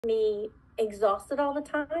me exhausted all the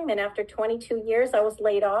time. And after 22 years, I was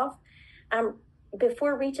laid off.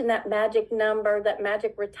 Before reaching that magic number, that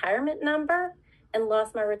magic retirement number, and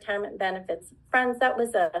lost my retirement benefits. Friends, that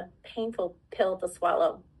was a painful pill to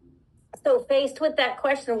swallow. So faced with that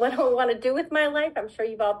question, what do I want to do with my life? I'm sure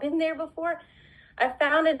you've all been there before. I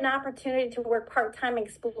found an opportunity to work part-time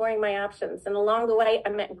exploring my options. And along the way, I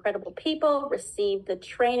met incredible people, received the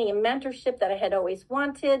training and mentorship that I had always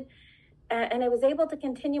wanted, and I was able to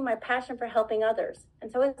continue my passion for helping others. And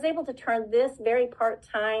so I was able to turn this very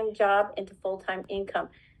part-time job into full-time income.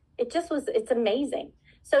 It's amazing.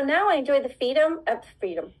 So now I enjoy the freedom of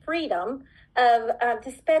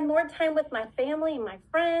to spend more time with my family and my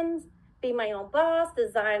friends, be my own boss,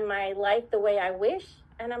 design my life the way I wish.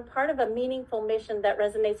 And I'm part of a meaningful mission that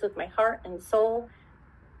resonates with my heart and soul.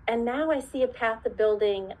 And now I see a path to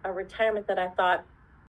building a retirement that I thought